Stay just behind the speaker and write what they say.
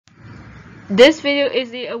This video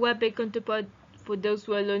is the Arabic counterpart for those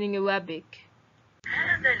who are learning Arabic.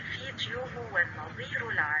 هذا الفيديو هو النظير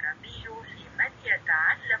العربي لمن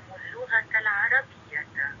يتعلم اللغة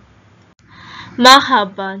العربية.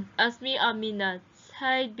 مرحبا، اسمي أمينة.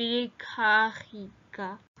 سعيد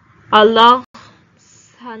بلقائك. الله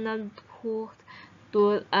سنذكر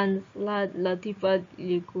دور الآنسة لطيفة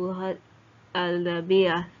للغة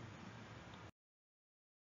العربية.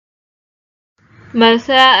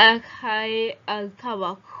 مساء الخير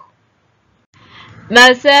الطبق.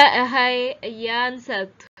 مساء الخير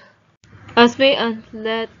الآنسة. اسمي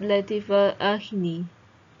لطيفة أخني.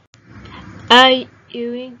 أي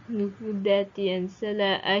نقودة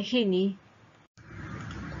سلا أخني.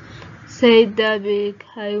 سيدة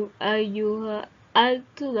بالخير أيها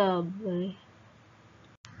الطلاب.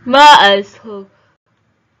 ما اسمك؟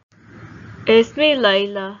 اسمي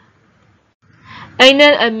ليلى. أين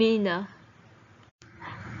الأمينة؟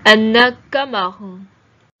 أنا معهم.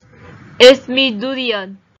 اسمي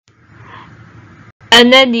دوريان.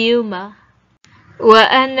 أنا نيوما.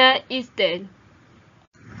 وأنا إستيل.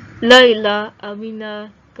 ليلى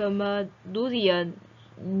أمينة كما دوريان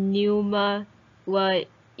نيوما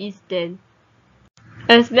وإستيل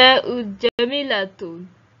أسماء جميلة.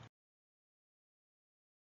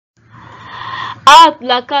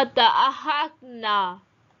 لقد تأخرنا.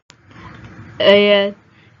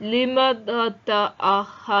 لماذا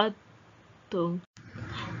تأخرتم؟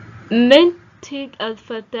 من تلك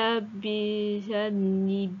الفتاة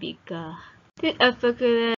بجانبك. تلك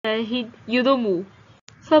الفتاة يرمو.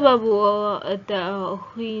 سبب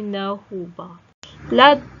تأخيرنا هو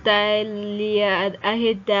لا داعي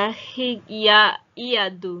أهداك يا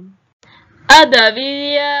إياد.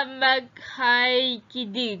 أدري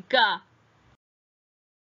مكايدك.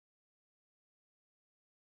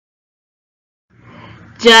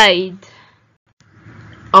 جيد.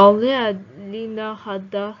 أولاد لنا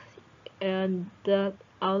هدف عند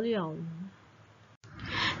اليوم.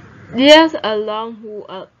 ليس اليوم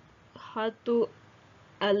هو الحد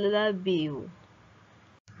العربي.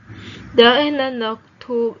 دعنا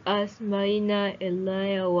نكتب أسمائنا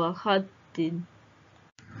إلى واحد.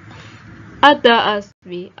 هذا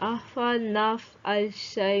اسمي. أفعل نفس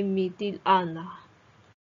الشيء مثل أنا.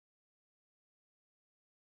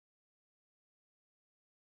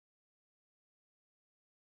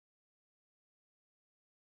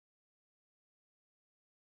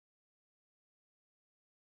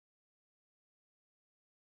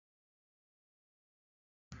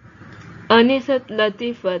 أنسة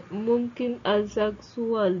لطيفة، ممكن أسألك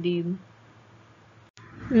سؤال؟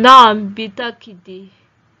 نعم بالتأكيد.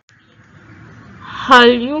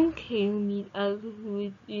 هل يمكنني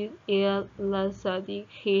الوصول إلى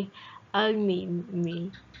صديقي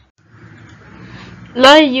المهم؟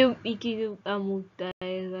 لا يمكن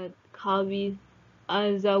المغادرة قبل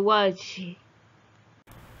الزواج.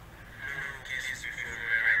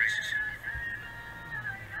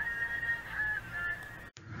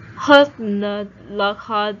 حسنا،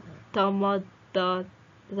 لقد تمت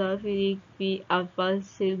تفريق في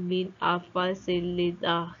الفصل من الفصل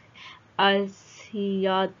للغة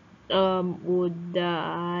الآسيوية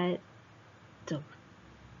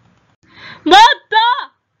مدة.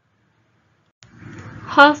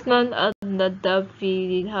 حسنا، أذهب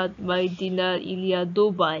في رحلة مدينة إلى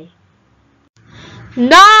دبي.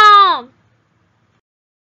 نعم.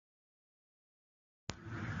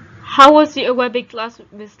 How was the Arabic class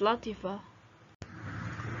with Latifa?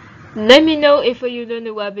 Let me know if you learned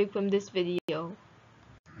Arabic from this video.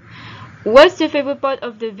 What's your favorite part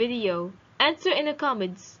of the video? Answer in the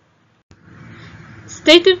comments.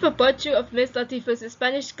 Stay tuned for part 2 of Miss Latifa's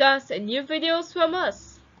Spanish class and new videos from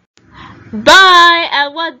us. Bye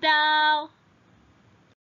and what now?